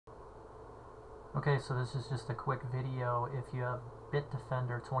Okay, so this is just a quick video. If you have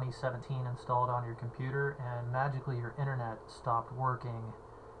Bitdefender 2017 installed on your computer and magically your internet stopped working,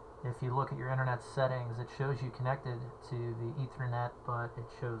 if you look at your internet settings, it shows you connected to the Ethernet, but it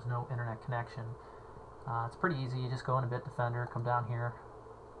shows no internet connection. It's pretty easy. You just go into Bitdefender, come down here,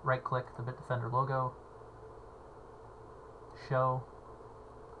 right click the Bitdefender logo, show,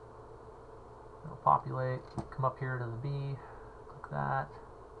 it'll populate, come up here to the B, click that.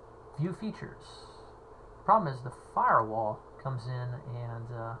 View features. The problem is the firewall comes in and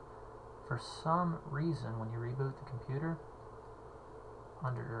for some reason when you reboot the computer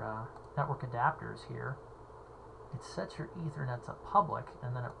under network adapters here, it sets your Ethernet to public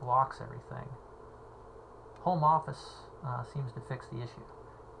and then it blocks everything. Home Office seems to fix the issue.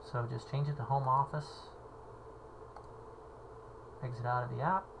 So just change it to Home Office, exit out of the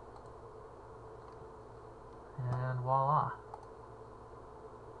app, and voila.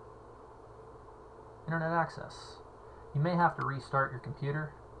 Internet access. You may have to restart your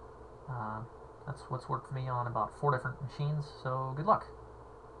computer. That's what's worked for me on about 4 different machines, so good luck.